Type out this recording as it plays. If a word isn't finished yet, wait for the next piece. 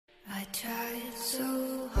I tried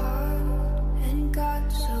so hard and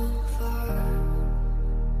got so far,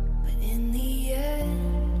 but in the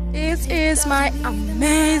end, this is my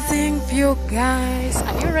amazing view, guys.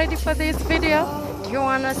 Are you ready for this video? Do you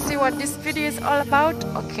want to see what this video is all about?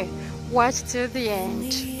 Okay, watch till the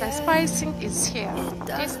end. The spicing is here.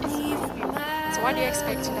 This is the view. So what do you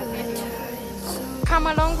expect in the video? Come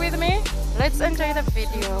along with me. Let's enjoy the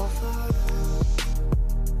video.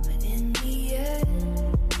 but in the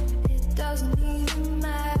end, it doesn't even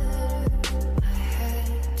matter. I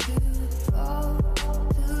had to fall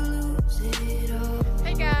to lose it all.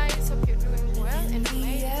 Hey guys, hope you're doing well and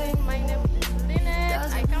amazing. My name is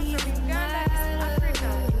Lynette. I come from Uganda, East Africa.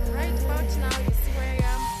 Right about now, you see where I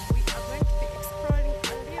am. We are going to be exploring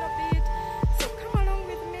a little bit. So come along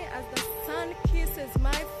with me as the sun kisses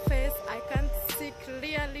my face. I can't see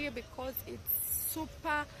clearly because it's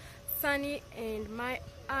super sunny and my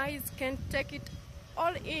eyes can't take it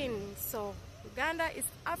all in. So Uganda is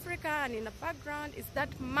Africa, and in the background is that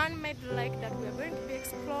man-made lake that we are going to be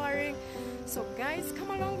exploring. So guys, come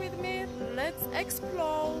along with me, let's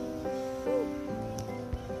explore.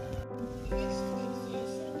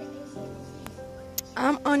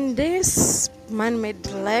 I'm on this man-made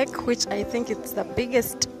lake, which I think it's the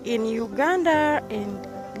biggest in Uganda, and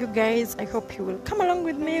you guys, I hope you will come along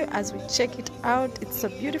with me as we check it out. It's so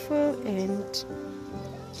beautiful, and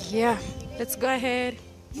yeah, let's go ahead.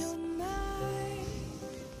 You're mine,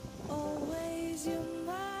 always you're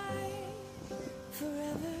mine,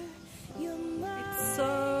 forever you're mine. It's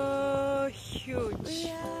so huge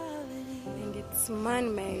and it's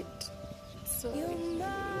man-made. It's so You're huge.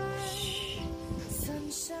 mine,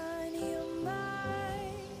 sunshine, you're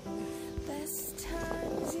mine, best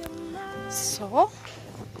times, you're mine. So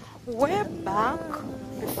way back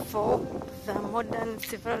before the modern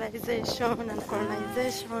civilization and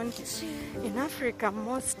colonization in Africa,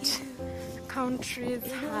 most countries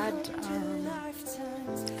had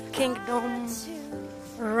kingdom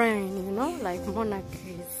reign, you know, like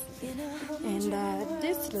monarchies. And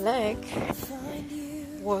this lake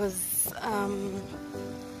was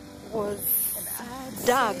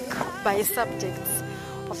dug by subjects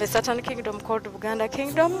of a certain kingdom called Uganda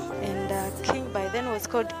Kingdom, and king by then was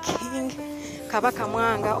called King Kabaka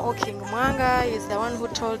Mwanga, or King Mwanga is the one who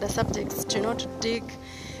told the subjects to not dig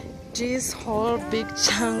this whole big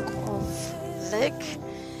chunk of lake,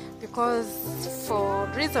 because for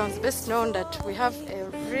reasons best known that we have a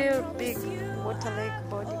real big water lake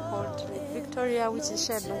body called Lake Victoria, which is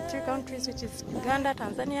shared by 3 countries, which is Uganda,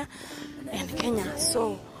 Tanzania and Kenya.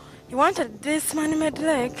 So he wanted this man-made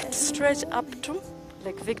lake to stretch up to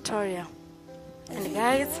Lake Victoria. And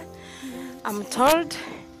guys, I'm told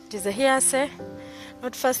it is a hearsay,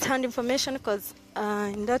 not first-hand information, because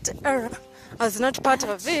in that era I was not part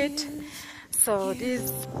of it. So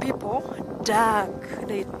these people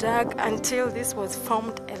they dug until this was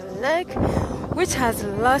formed a lake, which has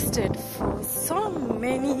lasted for so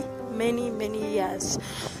many years.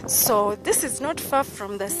 So this is not far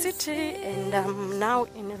from the city, and I'm now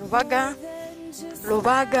in Lubaga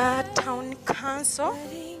Town Council,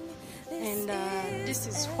 and this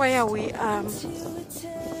is where we are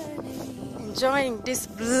enjoying this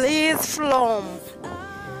blissful.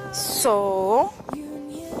 So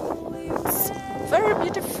it's very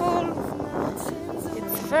beautiful,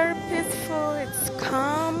 it's very peaceful, it's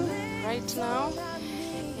calm right now,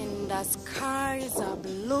 and the skies are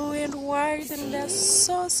blue and white, and they're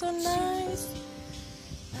so nice.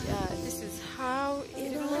 Yeah, this is how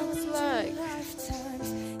it looks like.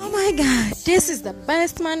 Oh my god, this is the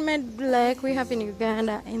best man-made lake we have in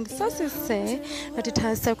Uganda, and the sources say that it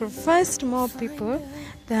has sacrificed more people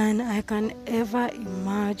than I can ever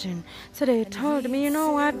imagine. So they told me, you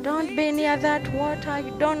know what, don't be near that water,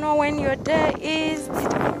 you don't know when your day is,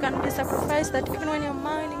 it can be sacrificed, that even when you're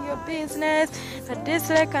minding your business, that this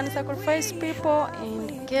lake can sacrifice people.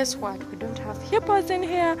 And guess what, we don't have hippos in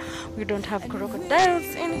here, we don't have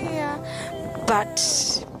crocodiles in here, but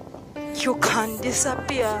you can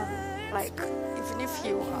disappear, like even if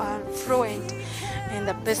you are fluent and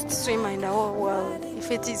the best swimmer in the whole world.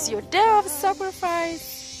 If it is your day of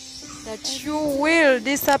sacrifice, that you will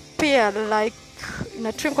disappear like in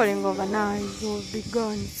a twinkling of an eye, you will be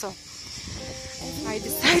gone. So I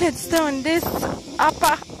decided to stay on this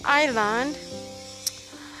upper island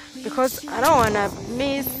because I don't want to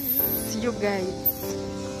miss you guys.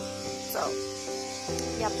 So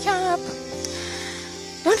yep.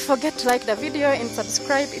 Don't forget to like the video and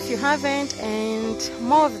subscribe if you haven't, and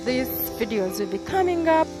more of these videos will be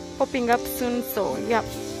popping up soon. So yep,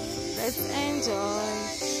 let's enjoy.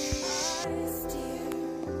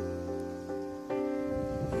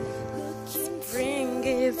 Spring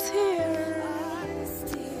is is here.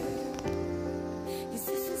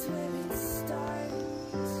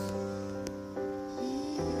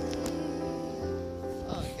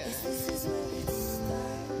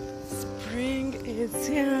 Spring is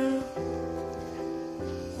here.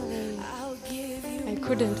 I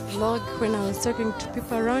couldn't vlog when I was talking to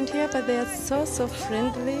people around here, but they are so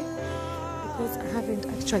friendly, because I haven't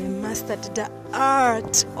actually mastered the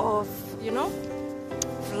art of,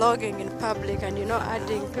 vlogging in public and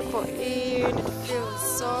adding people in. It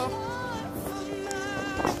feels so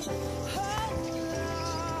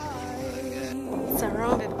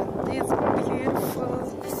surrounded with these beautiful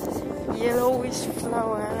yellowish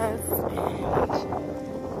flowers. And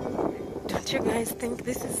don't you guys think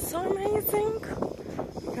this is so amazing?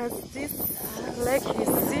 Because this lake you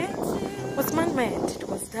see was man-made. It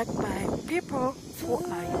was dug by people who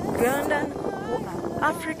are Ugandan, who are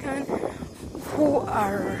African, who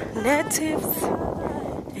are natives,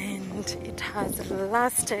 and it has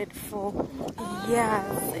lasted for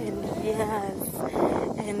years and years.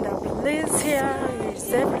 And the place here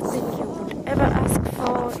is everything you would ever ask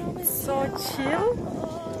for. It's so chill,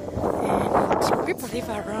 and people live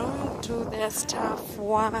around, do their stuff,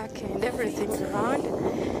 work and everything around.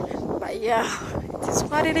 But yeah, it is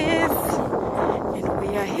what it is, and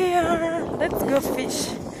we are here. Let's go fish.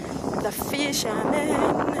 The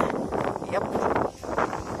fishermen. Yep.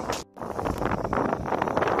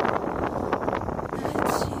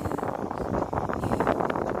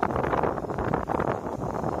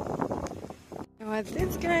 There were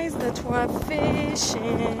these guys that were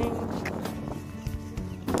fishing.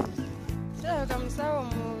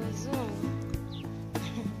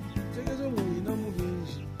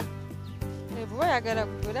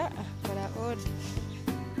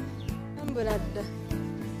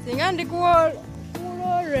 Singa ndi ku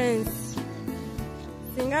Lawrence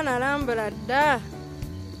singa nalambula dda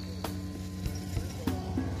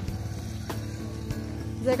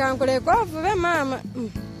nze kankuleko ovube maama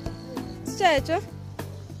kikyekyo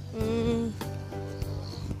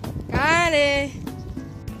kale.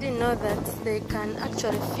 Didn't know that they can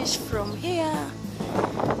actually fish from here,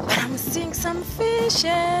 but I'm seeing some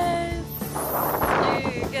fishes.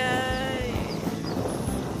 You guys.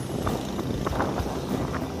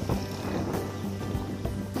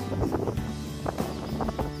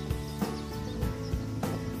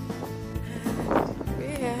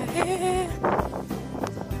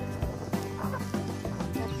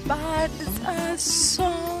 Birds are so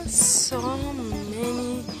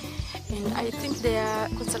many, and I think they are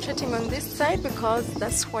concentrating on this side because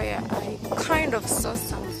that's where I kind of saw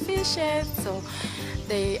some fishes. So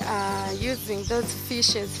they are using those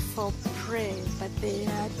fishes for prey, but they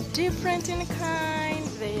are different in kind.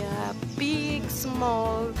 They are big,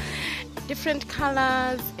 small, different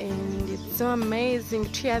colors, and it's so amazing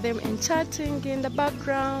to hear them and chatting in the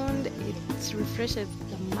background. It refreshes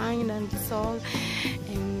the mind and soul.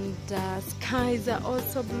 And the skies are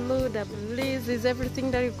also blue. The bliss is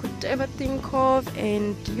everything that you could ever think of.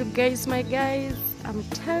 And you guys, my guys, I'm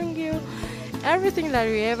telling you, everything that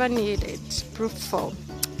you ever need, it's proof for.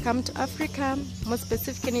 Come to Africa, more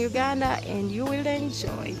specific in Uganda, and you will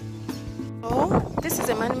enjoy. Oh, this is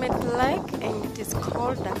a man-made lake, and it is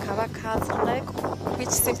called the Kabaka's lake, which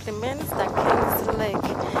simply means the king's lake.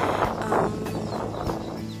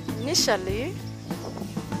 Initially,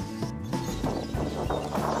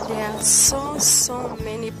 there are so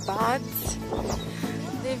many birds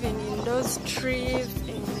living in those trees,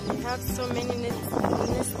 and they have so many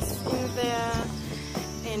nests in there.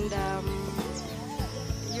 And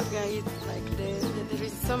you guys, like there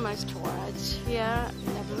is so much to watch here,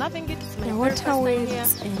 and I'm loving it. It's my the first time waterways here.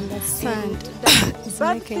 and the sand The is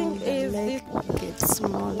bad making thing the is lake get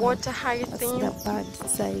smaller. water height That's thing. the bad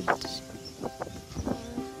side.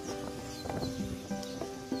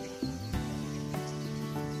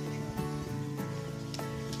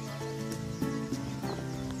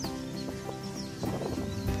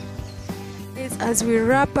 As we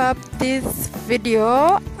wrap up this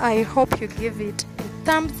video, I hope you give it a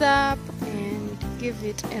thumbs up and give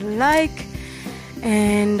it a like,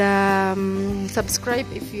 and subscribe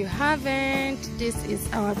if you haven't. This is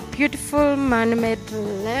our beautiful man-made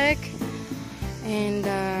lake, and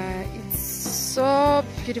it's so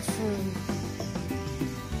beautiful.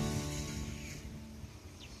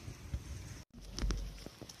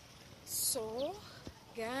 So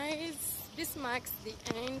guys, this marks the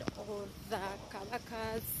end of the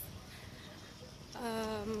Kabaka's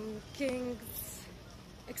King's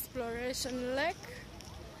Exploration Lake.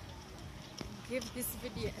 Give this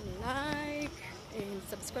video a like and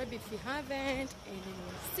subscribe if you haven't, and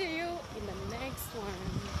see you in the next one.